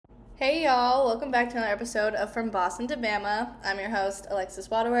Hey y'all, welcome back to another episode of From Boston to Bama. I'm your host,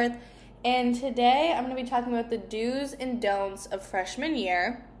 Alexis Waterworth, and today I'm going to be talking about the do's and don'ts of freshman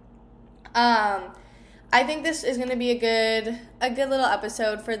year. I think this is going to be a good little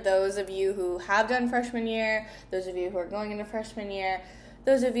episode for those of you who have done freshman year, those of you who are going into freshman year,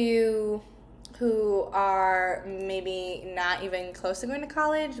 those of you who are maybe not even close to going to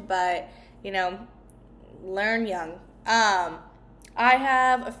college, but, learn young. I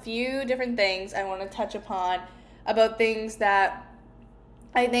have a few different things I want to touch upon about things that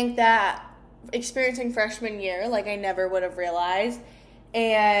I think that experiencing freshman year, like I never would have realized,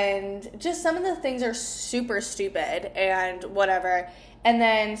 and just some of the things are super stupid and whatever, and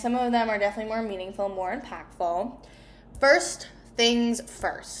then some of them are definitely more meaningful, more impactful. First things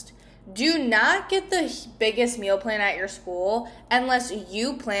first. Do not get the biggest meal plan at your school unless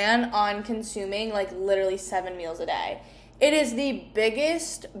you plan on consuming like literally 7 meals a day. It is the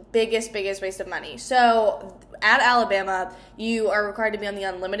biggest waste of money. So at Alabama, you are required to be on the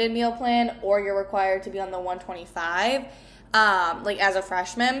unlimited meal plan, or you're required to be on the 125, as a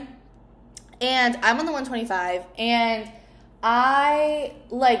freshman. And I'm on the 125, and I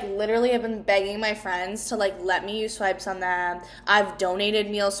literally have been begging my friends to let me use swipes on them. I've donated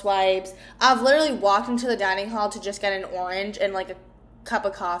meal swipes. I've literally walked into the dining hall to just get an orange and a cup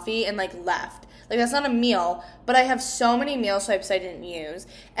of coffee and left. That's not a meal, but I have so many meal swipes I didn't use.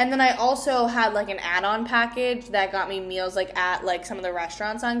 And then I also had an add-on package that got me meals at some of the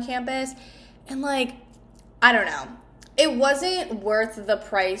restaurants on campus. And I don't know. It wasn't worth the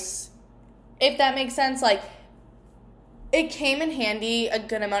price, if that makes sense. It came in handy a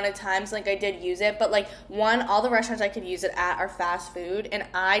good amount of times, I did use it, but all the restaurants I could use it at are fast food, and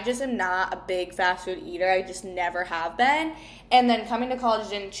I just am not a big fast food eater. I just never have been, and then coming to college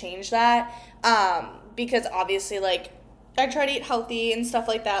didn't change that, because obviously, I try to eat healthy and stuff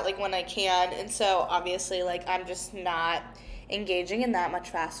like that, when I can, and so obviously, I'm just not engaging in that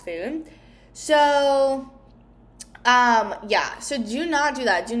much fast food. So so do not do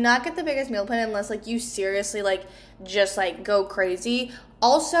that. Do not get the biggest meal plan unless, you seriously, just, go crazy.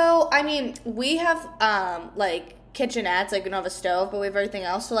 Also, we have, kitchenettes, we don't have a stove, but we have everything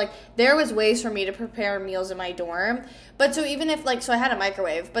else. So, there was ways for me to prepare meals in my dorm. But so even if, so I had a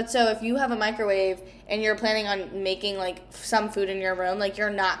microwave. But so if you have a microwave and you're planning on making, some food in your room,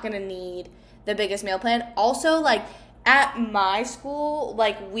 you're not going to need the biggest meal plan. Also, at my school,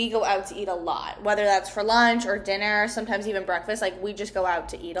 we go out to eat a lot, whether that's for lunch or dinner, sometimes even breakfast. We just go out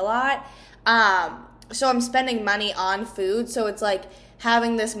to eat a lot. So I'm spending money on food. So it's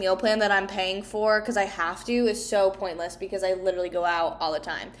having this meal plan that I'm paying for because I have to is so pointless because I literally go out all the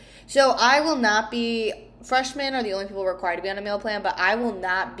time. So I will not be, freshmen are the only people required to be on a meal plan, but I will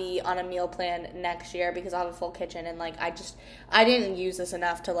not be on a meal plan next year because I'll have a full kitchen. And I didn't use this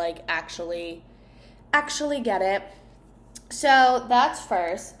enough to actually get it. So that's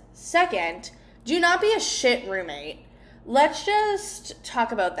first. Second, do not be a shit roommate. Let's just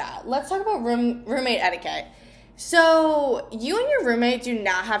talk about that. Let's talk about roommate etiquette. So you and your roommate do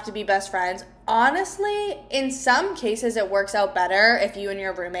not have to be best friends. Honestly, in some cases, it works out better if you and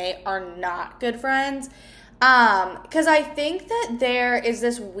your roommate are not good friends. Because I think that there is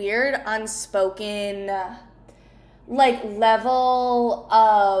this weird unspoken, level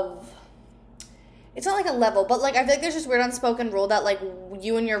of... It's not a level, but I feel there's this weird unspoken rule that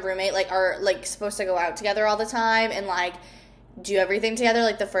you and your roommate are supposed to go out together all the time and do everything together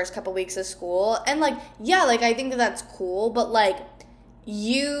the first couple weeks of school. And I think that that's cool, but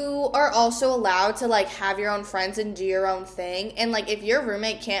you are also allowed to have your own friends and do your own thing. And if your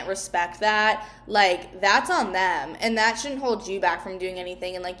roommate can't respect that, that's on them, and that shouldn't hold you back from doing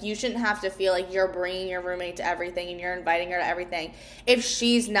anything. And you shouldn't have to feel you're bringing your roommate to everything and you're inviting her to everything if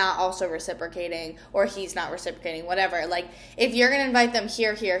she's not also reciprocating or he's not reciprocating, whatever. If you're gonna invite them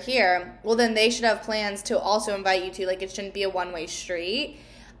here, well then they should have plans to also invite you to. It shouldn't be a one-way street.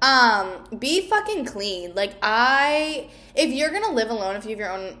 Be fucking clean. If you're gonna live alone, if you have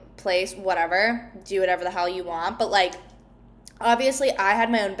your own place, whatever, do whatever the hell you want. But obviously I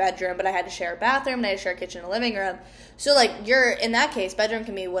had my own bedroom, but I had to share a bathroom and I had to share a kitchen and a living room. So you're, in that case, bedroom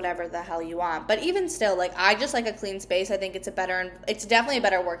can be whatever the hell you want. But even still, I just like a clean space. I think it's definitely a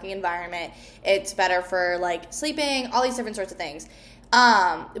better working environment. It's better for sleeping, all these different sorts of things.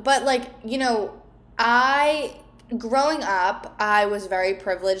 Growing up, I was very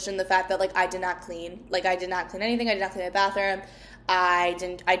privileged in the fact that, I did not clean. I did not clean anything. I did not clean my bathroom. I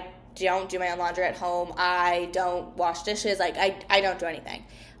don't do my own laundry at home. I don't wash dishes. I don't do anything.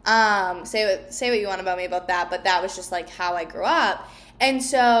 Say what you want about me about that, but that was just, how I grew up. And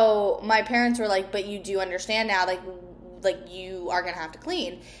so my parents were but you do understand now, you are going to have to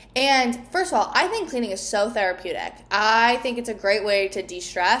clean. And first of all, I think cleaning is so therapeutic. I think it's a great way to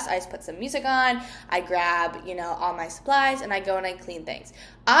de-stress. I just put some music on, I grab, all my supplies, and I go and I clean things.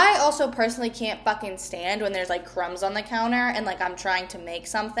 I also personally can't fucking stand when there's like crumbs on the counter and like I'm trying to make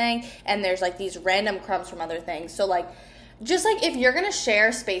something and there's like these random crumbs from other things. So like, just like if you're going to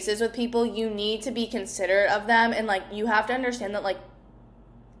share spaces with people, you need to be considerate of them, and like you have to understand that like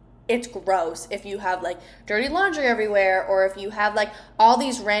it's gross if you have like dirty laundry everywhere, or if you have like all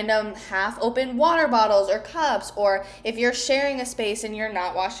these random half open water bottles or cups, or if you're sharing a space and you're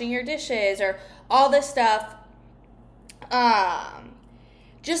not washing your dishes, or all this stuff.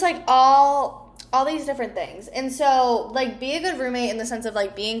 Just like all these different things. And so like be a good roommate in the sense of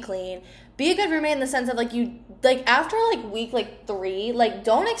like being clean. Be a good roommate in the sense of like you like after like week like 3, like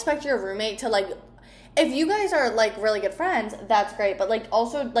don't expect your roommate to like, if you guys are like really good friends, that's great, but like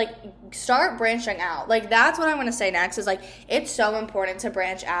also like start branching out. Like that's what I want to say next is like it's so important to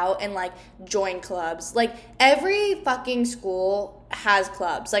branch out and like join clubs. Like every fucking school has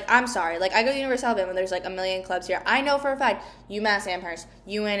clubs. Like I'm sorry, like I go to University of Alabama, there's like a million clubs here. I know for a fact UMass Amherst,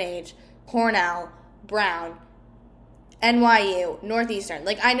 UNH, Cornell, Brown, NYU, Northeastern.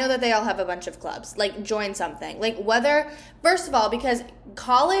 Like, I know that they all have a bunch of clubs. Like, join something. Like, whether, first of all, because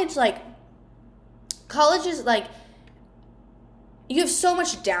college is, like, you have so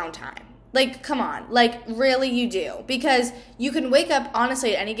much downtime. Like, come on. Like, really, you do. Because you can wake up,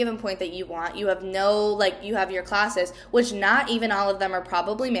 honestly, at any given point that you want. You have you have your classes, which not even all of them are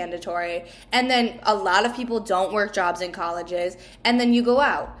probably mandatory. And then a lot of people don't work jobs in colleges. And then you go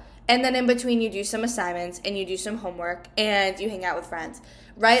out. And then in between, you do some assignments and you do some homework and you hang out with friends,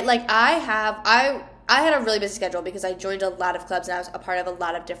 right? Like I had a really busy schedule because I joined a lot of clubs and I was a part of a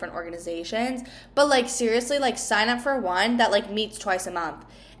lot of different organizations. But like seriously, like sign up for one that like meets twice a month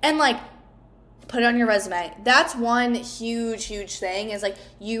and like put it on your resume. That's one huge thing is like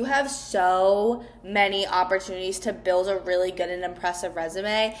you have so many opportunities to build a really good and impressive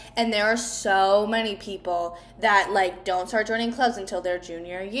resume, and there are so many people that like don't start joining clubs until their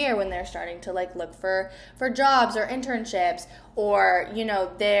junior year when they're starting to like look for jobs or internships, or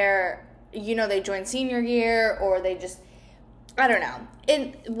they join senior year, or they just, I don't know.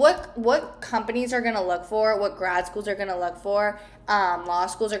 And what companies are going to look for, what grad schools are going to look for, law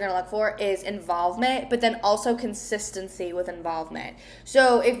schools are going to look for is involvement, but then also consistency with involvement.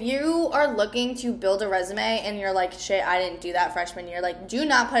 So if you are looking to build a resume and you're like, shit, I didn't do that freshman year, like do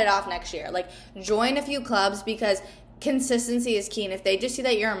not put it off next year. Like join a few clubs because consistency is key. And if they just see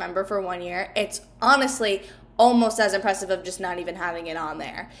that you're a member for 1 year, it's honestly almost as impressive of just not even having it on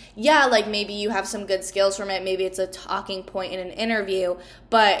there. Yeah, like maybe you have some good skills from it. Maybe it's a talking point in an interview,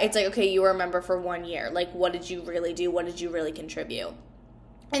 but it's like, okay, you were a member for 1 year. Like, what did you really do? What did you really contribute?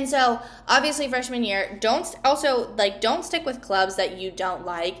 And so, obviously, freshman year, don't stick with clubs that you don't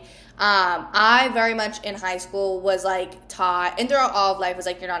like. I very much in high school was like taught, and throughout all of life was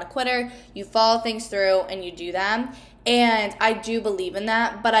like, you're not a quitter. You follow things through and you do them. And I do believe in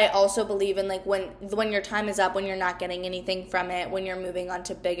that, but I also believe in like when your time is up, when you're not getting anything from it, when you're moving on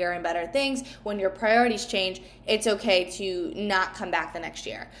to bigger and better things, when your priorities change, it's okay to not come back the next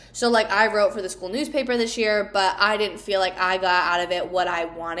year. So like I wrote for the school newspaper this year, but I didn't feel like I got out of it what I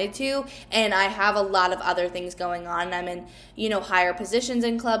wanted to, and I have a lot of other things going on. I'm in, higher positions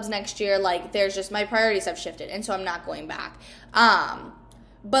in clubs next year. Like there's just, my priorities have shifted, and so I'm not going back.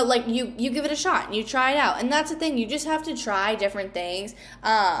 But, like, you give it a shot and you try it out. And that's the thing. You just have to try different things.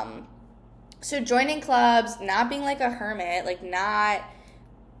 So joining clubs, not being, like, a hermit, like, not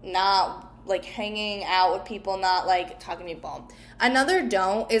like, hanging out with people, not, like, talking to people. Another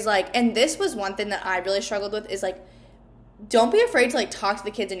don't is, like, and this was one thing that I really struggled with is, like, don't be afraid to, like, talk to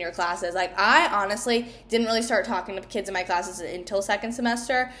the kids in your classes. Like, I honestly didn't really start talking to kids in my classes until second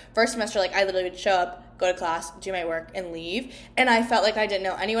semester. First semester, like, I literally would show up, go to class, do my work, and leave. And I felt like I didn't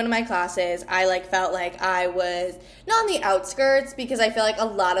know anyone in my classes. I, like, felt like I was not on the outskirts because I feel like a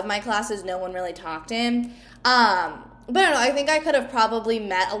lot of my classes no one really talked in. But I don't know, I think I could have probably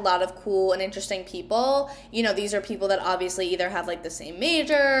met a lot of cool and interesting people. These are people that obviously either have, like, the same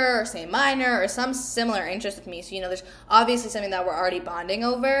major or same minor or some similar interest with me. So, there's obviously something that we're already bonding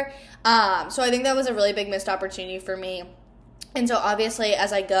over. So I think that was a really big missed opportunity for me. And so, obviously,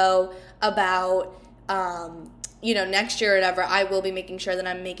 as I go about, next year or whatever, I will be making sure that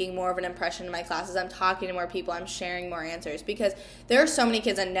I'm making more of an impression in my classes. I'm talking to more people. I'm sharing more answers because there are so many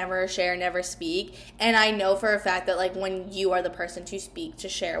kids that never share, never speak. And I know for a fact that, like, when you are the person to speak, to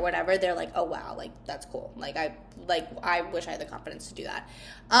share, whatever, they're like, oh, wow, like, that's cool. I wish I had the confidence to do that.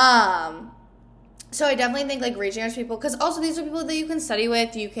 So I definitely think, like, reaching out to people, because also these are people that you can study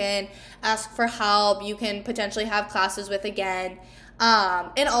with, you can ask for help, you can potentially have classes with again.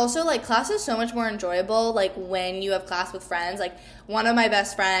 And also, like, class is so much more enjoyable, like, when you have class with friends. Like, one of my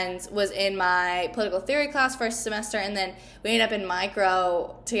best friends was in my political theory class first semester, and then we ended up in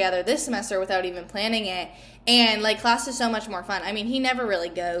micro together this semester without even planning it. And, like, class is so much more fun. I mean, he never really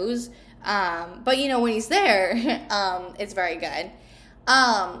goes, but, you know, when he's there, it's very good.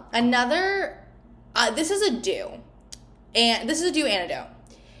 This is a do. And this is a do and a don't.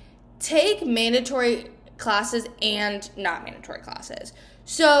 Take mandatory classes and not mandatory classes.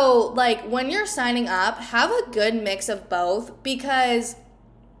 So, like, when you're signing up, have a good mix of both, because,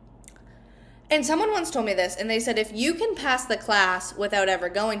 and someone once told me this, and they said, if you can pass the class without ever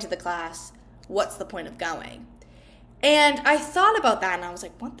going to the class, what's the point of going? And I thought about that, and I was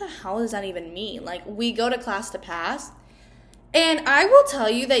like, what the hell does that even mean? Like, we go to class to pass. And I will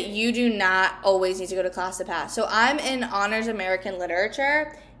tell you that you do not always need to go to class to pass. So I'm in Honors American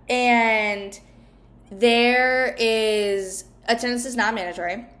Literature, and attendance is not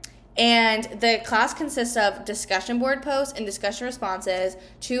mandatory. And the class consists of discussion board posts and discussion responses,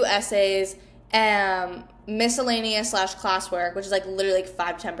 2 essays, miscellaneous / classwork, which is like literally like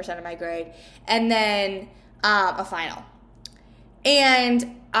 5-10% of my grade, and then a final.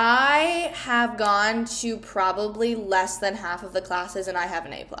 And I have gone to probably less than half of the classes, and I have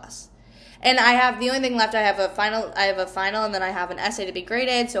an A+. And the only thing left, I have a final, and then I have an essay to be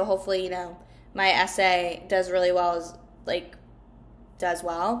graded, so hopefully, you know, my essay does really well, does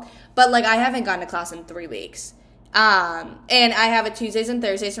well. But, like, I haven't gone to class in 3 weeks. And I have it Tuesdays and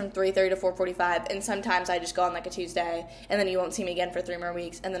Thursdays from 3:30 to 4:45, and sometimes I just go on, like, a Tuesday, and then you won't see me again for 3 more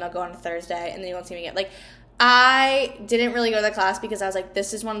weeks, and then I'll go on a Thursday, and then you won't see me again. Like, I didn't really go to the class because I was like,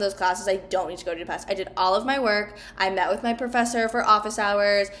 this is one of those classes I don't need to go to pass. I did all of my work. I met with my professor for office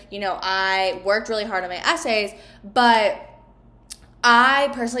hours. You know, I worked really hard on my essays, but I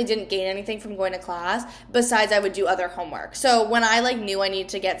personally didn't gain anything from going to class besides I would do other homework. So when I, like, knew I needed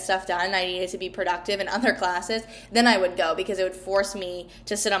to get stuff done, I needed to be productive in other classes, then I would go, because it would force me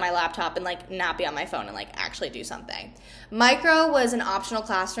to sit on my laptop and, like, not be on my phone and, like, actually do something. Micro was an optional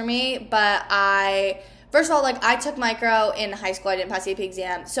class for me, but first of all, like, I took micro in high school. I didn't pass the AP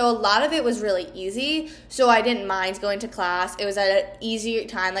exam. So a lot of it was really easy. So I didn't mind going to class. It was at an easier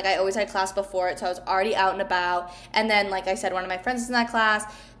time. Like, I always had class before it, so I was already out and about. And then, like I said, one of my friends was in that class.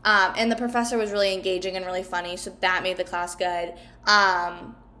 And the professor was really engaging and really funny, so that made the class good.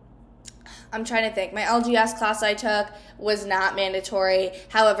 I'm trying to think. My LGS class I took was not mandatory.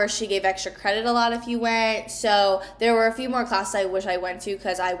 However, she gave extra credit a lot if you went. So there were a few more classes I wish I went to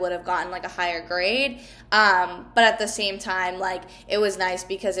because I would have gotten, like, a higher grade. But at the same time, like, it was nice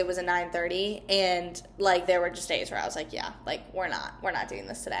because it was a 9:30, and, like, there were just days where I was like, yeah, like, we're not doing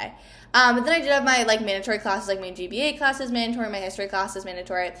this today. But then I did have my, like, mandatory classes, like my GBA classes mandatory, my history classes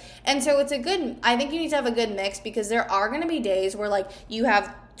mandatory. And so I think you need to have a good mix, because there are going to be days where, like, you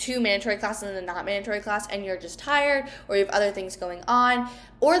have 2 mandatory classes and a not mandatory class, and you're just tired, or you have other things going on,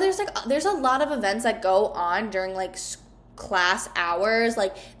 or there's a lot of events that go on during, like, class hours.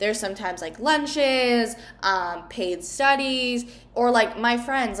 Like, there's sometimes, like, lunches, paid studies, or, like, my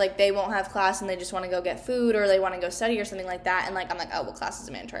friends, like, they won't have class and they just want to go get food, or they want to go study or something like that, and, like, I'm like, oh, well, class is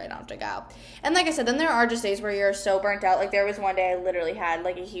mandatory, I don't have to go. And like I said, then there are just days where you're so burnt out. Like, there was one day I literally had,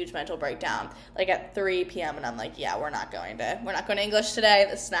 like, a huge mental breakdown, like, at 3 p.m., and I'm like, yeah, we're not going to English today,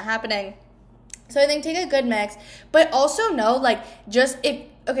 this is not happening. So I think take a good mix, but also know, like,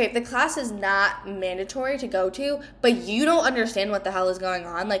 if the class is not mandatory to go to, but you don't understand what the hell is going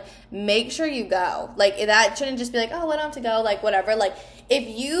on, like, make sure you go. Like, that shouldn't just be like, oh, I don't have to go, like, whatever. Like, if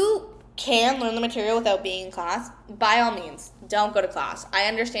you can learn the material without being in class, by all means, don't go to class. I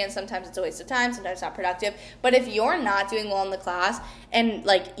understand sometimes it's a waste of time, sometimes it's not productive, but if you're not doing well in the class and,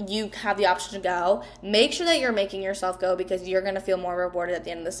 like, you have the option to go, make sure that you're making yourself go, because you're going to feel more rewarded at the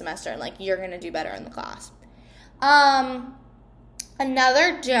end of the semester, and, like, you're going to do better in the class.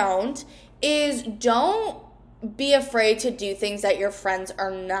 Another don't be afraid to do things that your friends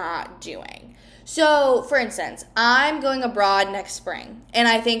are not doing. So, for instance, I'm going abroad next spring, and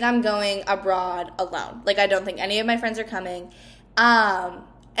I think I'm going abroad alone. Like, I don't think any of my friends are coming,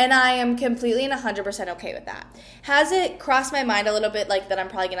 and I am completely and 100% okay with that. Has it crossed my mind a little bit, like, that I'm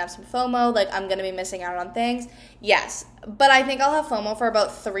probably going to have some FOMO, like, I'm going to be missing out on things? Yes, but I think I'll have FOMO for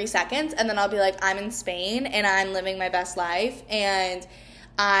about 3 seconds, and then I'll be like, I'm in Spain, and I'm living my best life, and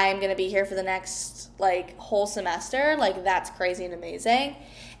I'm going to be here for the next, like, whole semester. Like, that's crazy and amazing.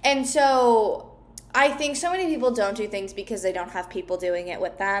 And so I think so many people don't do things because they don't have people doing it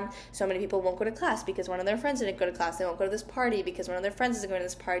with them. So many people won't go to class because one of their friends didn't go to class. They won't go to this party because one of their friends isn't going to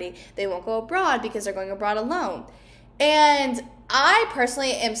this party. They won't go abroad because they're going abroad alone. And I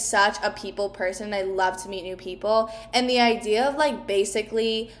personally am such a people person. I love to meet new people. And the idea of like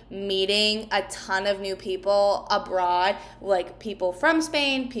basically meeting a ton of new people abroad, like people from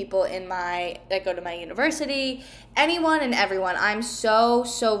Spain, people that go to my university, anyone and everyone, I'm so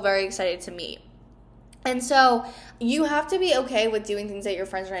very excited to meet. And so you have to be okay with doing things that your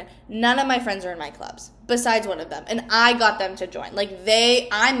friends are in. None of my friends are in my clubs, besides one of them. And I got them to join. Like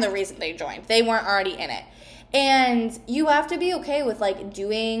I'm the reason they joined. They weren't already in it. And you have to be okay with like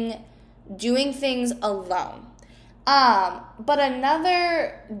doing things alone. But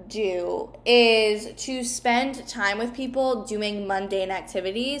another do is to spend time with people doing mundane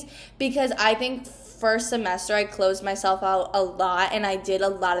activities, because I think first semester I closed myself out a lot and I did a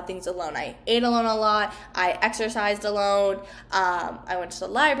lot of things alone. I ate alone a lot. I exercised alone. I went to the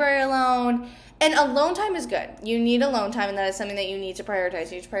library alone. And alone time is good. You need alone time, and that is something that you need to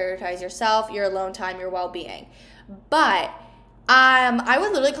prioritize. You need to prioritize yourself, your alone time, your well-being. But I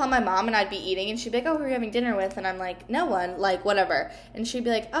would literally call my mom and I'd be eating and she'd be like, oh, who are you having dinner with? And I'm like, no one, like whatever. And she'd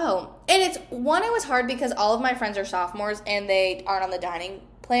be like, oh. And it was hard because all of my friends are sophomores and they aren't on the dining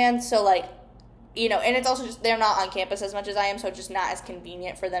plan. So like, you know, and it's also just, they're not on campus as much as I am, so it's just not as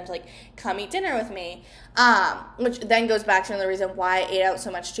convenient for them to, like, come eat dinner with me, which then goes back to another reason why I ate out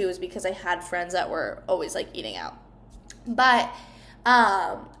so much, too, is because I had friends that were always, like, eating out. But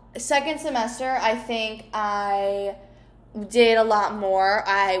second semester, I think I did a lot more.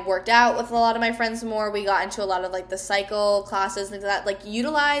 I worked out with a lot of my friends more. We got into a lot of like the cycle classes, things like that. Like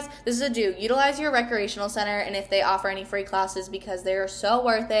utilize your recreational center, and if they offer any free classes, because they're so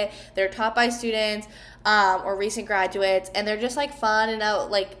worth it. They're taught by students or recent graduates, and they're just like fun and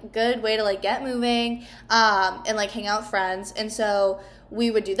like good way to like get moving and like hang out with friends. And so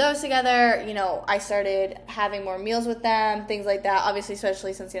we would do those together. You know, I started having more meals with them, things like that. Obviously,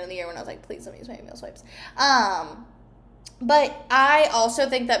 especially since the end of the year when I was like, please let me use my meal swipes. But I also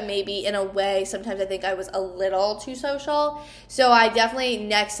think that maybe in a way, sometimes I think I was a little too social. So I definitely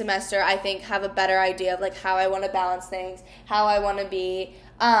next semester, I think, have a better idea of like how I want to balance things, how I want to be.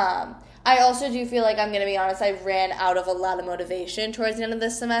 I also do feel like, I'm going to be honest, I ran out of a lot of motivation towards the end of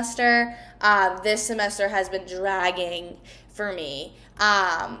this semester. This semester has been dragging for me.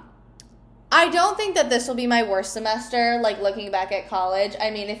 I don't think that this will be my worst semester, like looking back at college.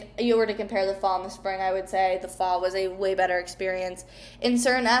 I mean, if you were to compare the fall and the spring, I would say the fall was a way better experience in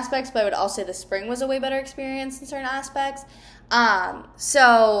certain aspects, but I would also say the spring was a way better experience in certain aspects.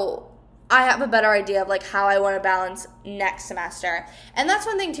 So I have a better idea of like how I want to balance next semester. And that's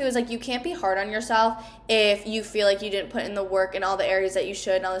one thing too, is like you can't be hard on yourself if you feel like you didn't put in the work in all the areas that you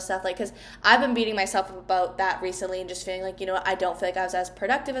should and all this stuff. Like, because I've been beating myself up about that recently and just feeling like, you know what, I don't feel like I was as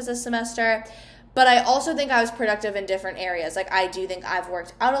productive as this semester. But I also think I was productive in different areas. Like, I do think I've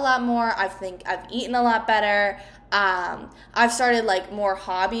worked out a lot more. I think I've eaten a lot better. I've started like more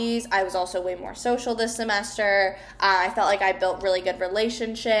hobbies. I was also way more social this semester. I felt like I built really good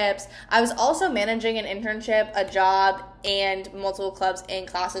relationships. I was also managing an internship, a job, and multiple clubs and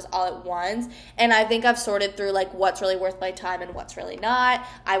classes all at once. And I think I've sorted through like what's really worth my time and what's really not.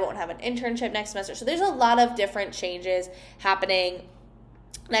 I won't have an internship next semester. So there's a lot of different changes happening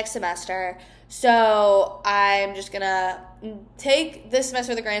next semester. So I'm just gonna take this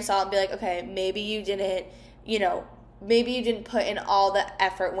semester with a grain of salt and be like, okay, maybe you didn't put in all the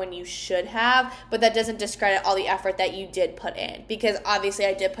effort when you should have, but that doesn't discredit all the effort that you did put in, because obviously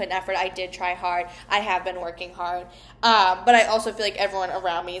I did put in effort. I did try hard. I have been working hard. But I also feel like everyone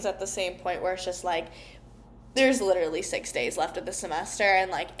around me is at the same point where it's just like, there's literally 6 days left of the semester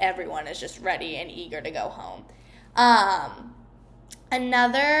and like everyone is just ready and eager to go home.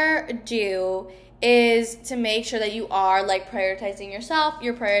 Another do is to make sure that you are like prioritizing yourself.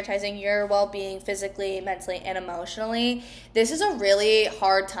 You're prioritizing your well-being physically, mentally, and emotionally. This is a really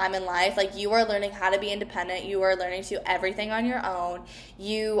hard time in life. Like, you are learning how to be independent. You are learning to do everything on your own.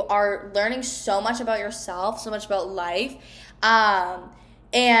 You are learning so much about yourself, so much about life.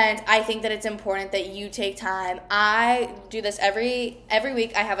 And I think that it's important that you take time. I do this every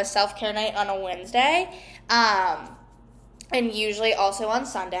week. I have a self-care night on a Wednesday. And usually also on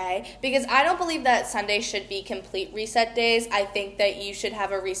Sunday, because I don't believe that Sunday should be complete reset days. I think that you should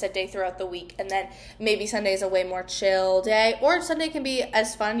have a reset day throughout the week, and then maybe Sunday is a way more chill day, or Sunday can be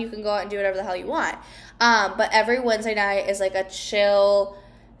as fun. You can go out and do whatever the hell you want. But every Wednesday night is like a chill.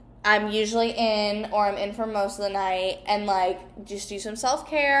 I'm usually in, or I'm in for most of the night, and like just do some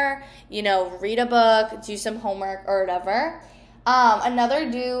self-care, read a book, do some homework or whatever. Another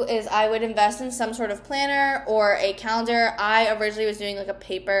do is I would invest in some sort of planner or a calendar. I originally was doing like a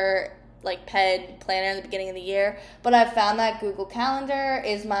paper, like pen planner in the beginning of the year, but I've found that Google Calendar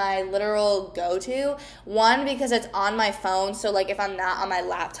is my literal go-to. One, because it's on my phone, so like if I'm not on my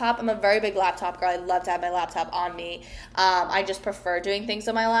laptop, I'm a very big laptop girl. I love to have my laptop on me. I just prefer doing things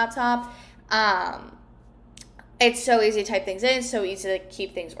on my laptop. It's so easy to type things in, so easy to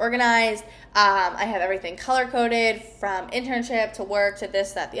keep things organized. I have everything color-coded from internship to work to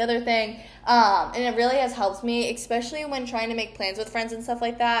this, that, the other thing. And it really has helped me, especially when trying to make plans with friends and stuff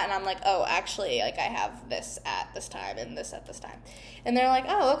like that. And I'm like, oh, actually, like I have this at this time and this at this time. And they're like,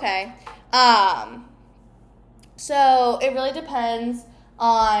 oh, okay. So it really depends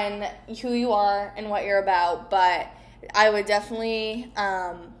on who you are and what you're about. But I would definitely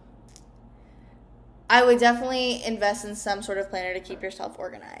invest in some sort of planner to keep yourself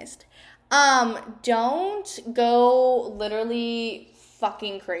organized. Don't go literally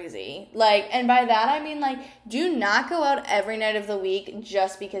fucking crazy. Like, and by that I mean, like, do not go out every night of the week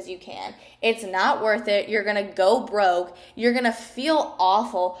just because you can. It's not worth it. You're gonna go broke. You're gonna feel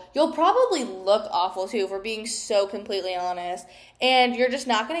awful. You'll probably look awful too, if we're being so completely honest. And you're just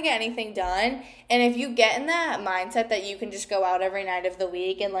not gonna get anything done. And if you get in that mindset that you can just go out every night of the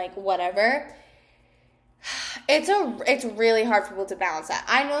week and like whatever, it's really hard for people to balance that.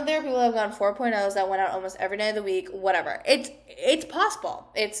 I know there are people that have gone 4.0s that went out almost every day of the week, whatever. It's possible.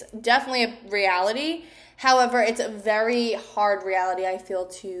 It's definitely a reality. However, it's a very hard reality, I feel,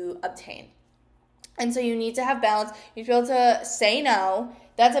 to obtain. And so you need to have balance. You need to be able to say no.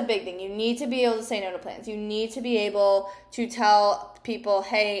 That's a big thing. You need to be able to say no to plans. You need to be able to tell people,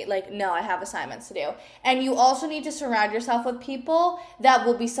 hey, like, no, I have assignments to do. And you also need to surround yourself with people that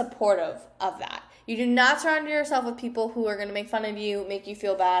will be supportive of that. You do not surround yourself with people who are going to make fun of you, make you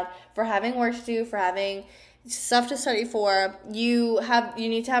feel bad for having work to do, for having stuff to study for. You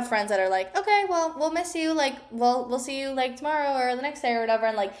need to have friends that are like, okay, well, we'll miss you, like, we'll see you like tomorrow or the next day or whatever,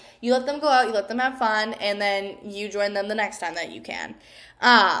 and like you let them go out, you let them have fun, and then you join them the next time that you can.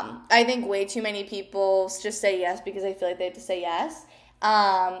 I think way too many people just say yes because they feel like they have to say yes,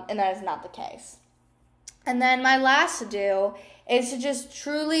 and that is not the case. And then my last to do is to just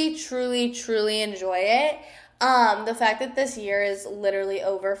truly, truly, truly enjoy it. The fact that this year is literally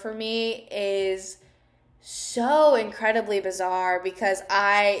over for me is so incredibly bizarre because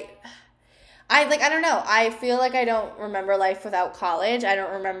I don't know. I feel like I don't remember life without college. I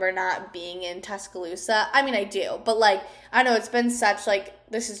don't remember not being in Tuscaloosa. I mean, I do, but like, I don't know, it's been such like,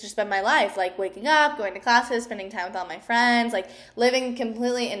 this has just been my life, like waking up, going to classes, spending time with all my friends, like living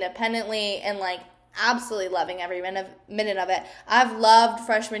completely independently and like absolutely loving every minute of it. I've loved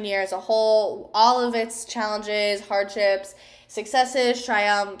freshman year as a whole, all of its challenges, hardships, successes,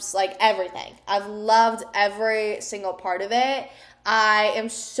 triumphs, like everything. I've loved every single part of it. I am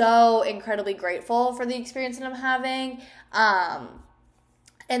so incredibly grateful for the experience that I'm having.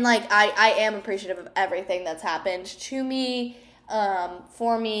 And like, I am appreciative of everything that's happened to me,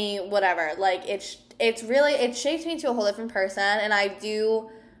 for me, whatever. Like, it's really, it shaped me to a whole different person, and I do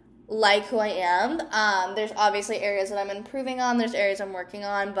like who I am. There's obviously areas that I'm improving on, there's areas I'm working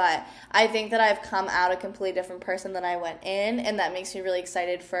on, but I think that I've come out a completely different person than I went in, and that makes me really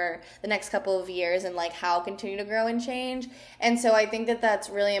excited for the next couple of years and like how I'll continue to grow and change. And so I think that that's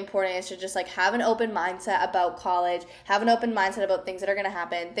really important, is to just like have an open mindset about college, have an open mindset about things that are going to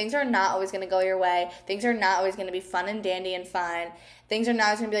happen. Things are not always going to go your way. Things are not always going to be fun and dandy and fun. Things are not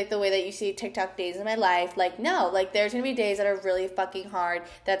always going to be like the way that you see TikTok days in my life. Like, no, like there's going to be days that are really fucking hard,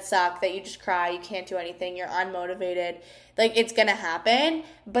 that suck, that you just cry, you can't do anything, you're unmotivated. Like, it's going to happen,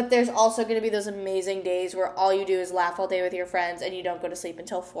 but there's also going to be those amazing days where all you do is laugh all day with your friends and you don't go to sleep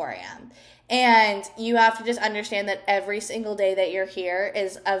until 4 a.m. And you have to just understand that every single day that you're here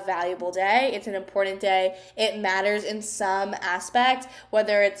is a valuable day. It's an important day. It matters in some aspect,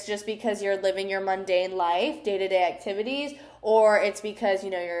 whether it's just because you're living your mundane life, day-to-day activities, or it's because,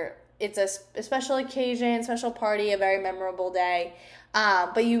 you know, it's a special occasion, special party, a very memorable day.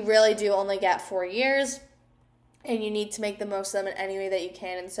 But you really do only get 4 years, and you need to make the most of them in any way that you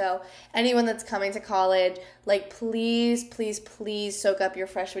can. And so anyone that's coming to college, like, please, please, please soak up your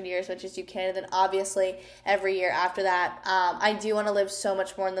freshman year as much as you can. And then obviously every year after that, I do want to live so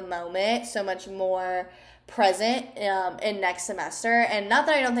much more in the moment, so much more present in next semester. And not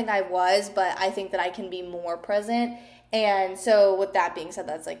that I don't think I was, but I think that I can be more present. And so with that being said,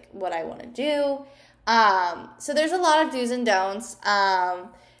 that's like what I want to do. So there's a lot of do's and don'ts.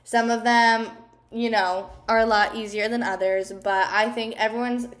 Some of them, you know, are a lot easier than others, but I think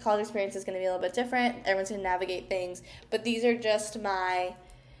everyone's college experience is going to be a little bit different. Everyone's going to navigate things, but these are just my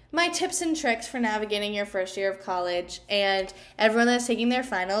my tips and tricks for navigating your first year of college. And everyone that's taking their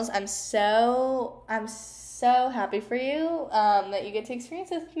finals, I'm so happy for you that you get to experience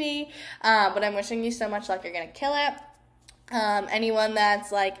this with me. But I'm wishing you so much luck. You're going to kill it. Anyone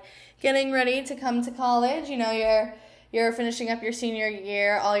that's like getting ready to come to college, you know, you're finishing up your senior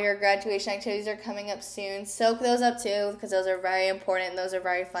year, all your graduation activities are coming up soon. Soak those up too, because those are very important and those are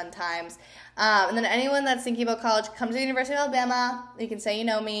very fun times. And then anyone that's thinking about college, come to the University of Alabama. You can say you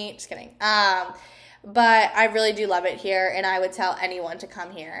know me. Just kidding. But I really do love it here, and I would tell anyone to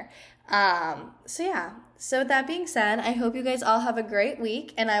come here. So yeah. So with that being said, I hope you guys all have a great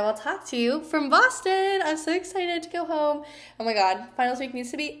week, and I will talk to you from Boston. I'm so excited to go home. Oh my God, finals week needs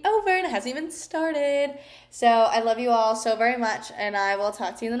to be over, and it hasn't even started. So I love you all so very much, and I will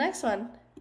talk to you in the next one.